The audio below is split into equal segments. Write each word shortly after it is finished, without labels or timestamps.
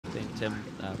Tim,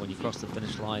 when you cross the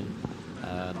finish line,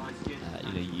 you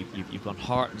know, you've gone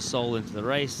heart and soul into the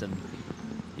race, and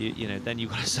you know, then you've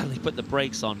got to suddenly put the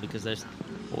brakes on because there's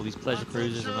all these pleasure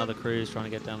cruisers and other crews trying to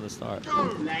get down to the start.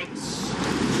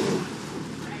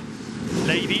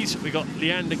 Ladies, we got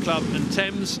Leander Club and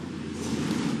Thames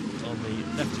on the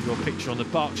left of your picture on the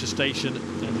Berkshire station,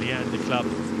 and Leander Club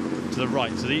to the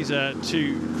right. So these are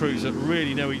two crews that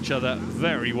really know each other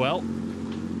very well.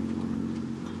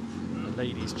 The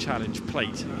Ladies Challenge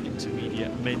Plate,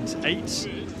 intermediate men's 8s.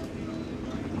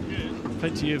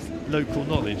 Plenty of local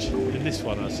knowledge in this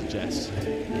one, I suggest.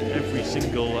 Every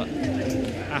single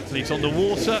athlete on the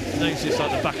water knows this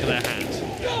like the back of their hand.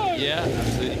 Yeah,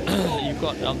 absolutely. You've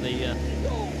got on the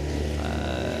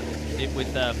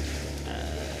with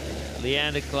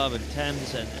Leander Club and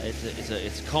Thames, and it's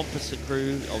a composite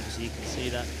crew. Obviously, you can see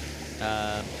that,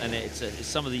 and it's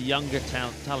some of the younger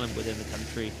talent within the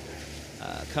country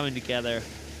coming together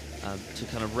to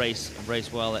kind of race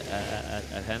well at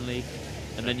Henley.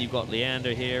 And then you've got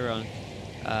Leander here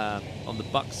on the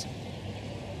bucks,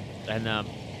 and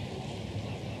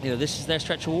you know, this is their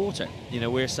stretch of water. You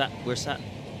know, we're sat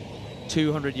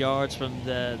 200 yards from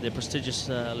the prestigious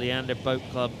Leander Boat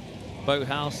Club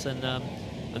boathouse, and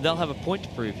they'll have a point to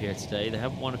prove here today. They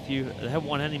haven't won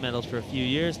Henley medals for a few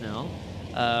years now,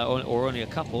 or only a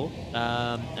couple.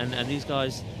 And these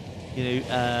guys, you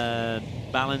know,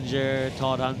 Ballinger,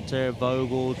 Todd Hunter,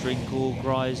 Vogel, Drinkle,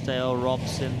 Grisdale,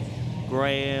 Robson,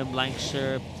 Graham,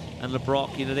 Lancashire, and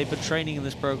LeBrock, you know, they've been training in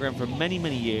this program for many,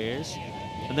 many years,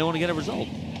 and they want to get a result.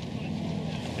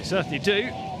 They certainly do,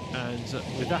 and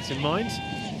with that in mind,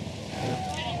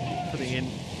 putting in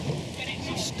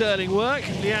some sterling work.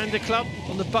 Leander Club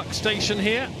on the buck station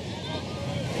here.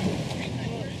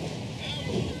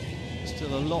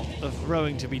 Still a lot of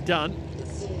rowing to be done,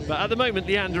 but at the moment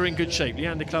Leander in good shape.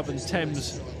 Leander Club and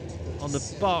Thames on the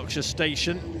Berkshire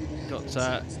station.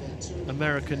 Got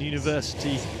American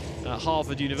University,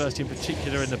 Harvard University in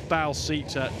particular, in the bow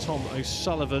seat, Tom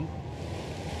O'Sullivan.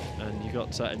 And you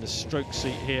got in the stroke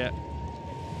seat here,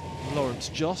 Lawrence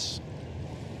Joss.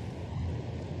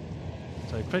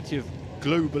 So plenty of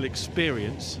global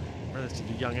experience,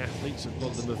 relatively young athletes. A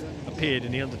lot of them have appeared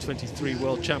in the under-23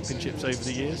 World Championships over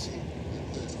the years.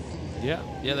 Yeah,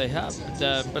 they have.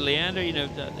 But Leander, you know,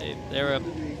 they're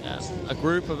a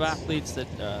group of athletes that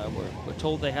were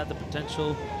told they had the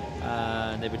potential.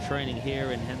 And they've been training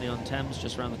here in Henley-on-Thames,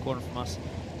 just around the corner from us.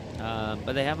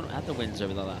 But they haven't had the wins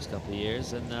over the last couple of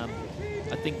years, and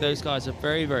I think those guys are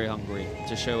very, very hungry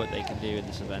to show what they can do in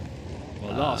this event.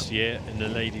 Well, last year in the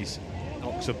ladies,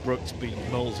 Oxford Brooks beat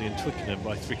Molesey and Twickenham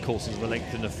by 3/4 of a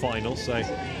length in the final, so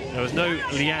there was no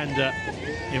Leander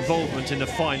involvement in the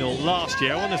final last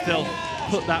year. I wonder if they'll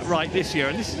put that right this year,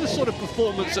 and this is the sort of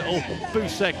performance that will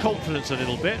boost their confidence a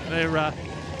little bit. They're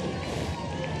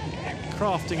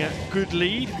crafting a good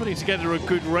lead, putting together a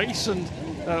good race, and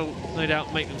they'll no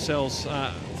doubt make themselves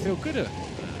feel good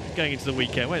going into the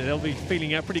weekend. Well, they'll be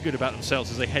feeling pretty good about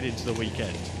themselves as they head into the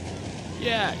weekend.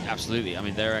 Yeah, absolutely. I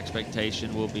mean, their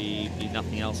expectation will be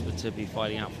nothing else but to be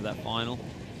fighting out for that final.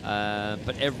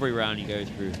 But every round you go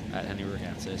through at Henley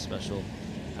Regatta is special,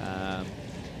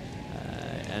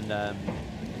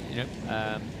 you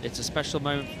know, it's a special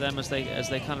moment for them as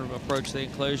they kind of approach the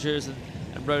enclosures and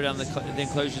row down the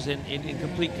enclosures in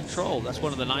complete control. That's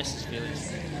one of the nicest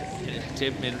feelings,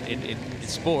 Tim, in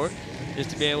sport, is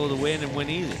to be able to win and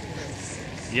win easy.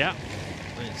 Yeah,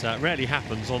 it rarely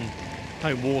happens on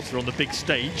home water on the big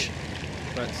stage,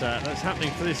 but that's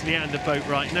happening for this Leander boat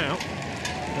right now.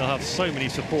 They'll have so many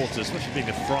supporters, especially being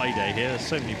a Friday here. There's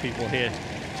so many people here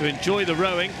to enjoy the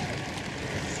rowing.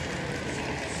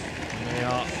 And they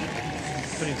are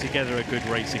putting together a good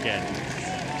race again.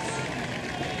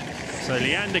 So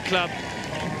Leander Club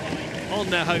on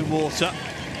their home water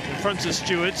in front of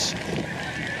stewards,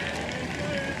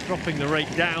 dropping the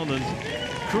rake down and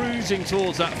cruising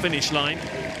towards that finish line.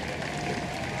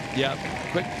 Yeah,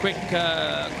 quick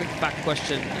back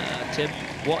question, Tim.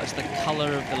 What is the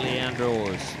colour of the Leander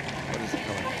oars? What is the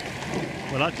colour?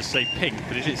 Well, I'd just say pink,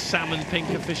 but is it salmon pink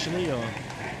officially, or?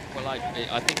 Well,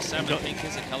 I think salmon pink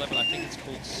is the colour, but I think it's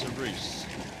called cerusse.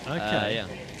 Okay. Yeah.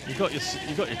 You got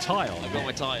your tie on. I've got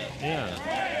my tie on. Yeah.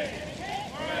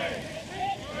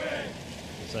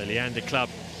 So Leander Club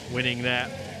winning there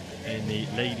in the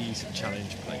Ladies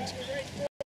Challenge Plate.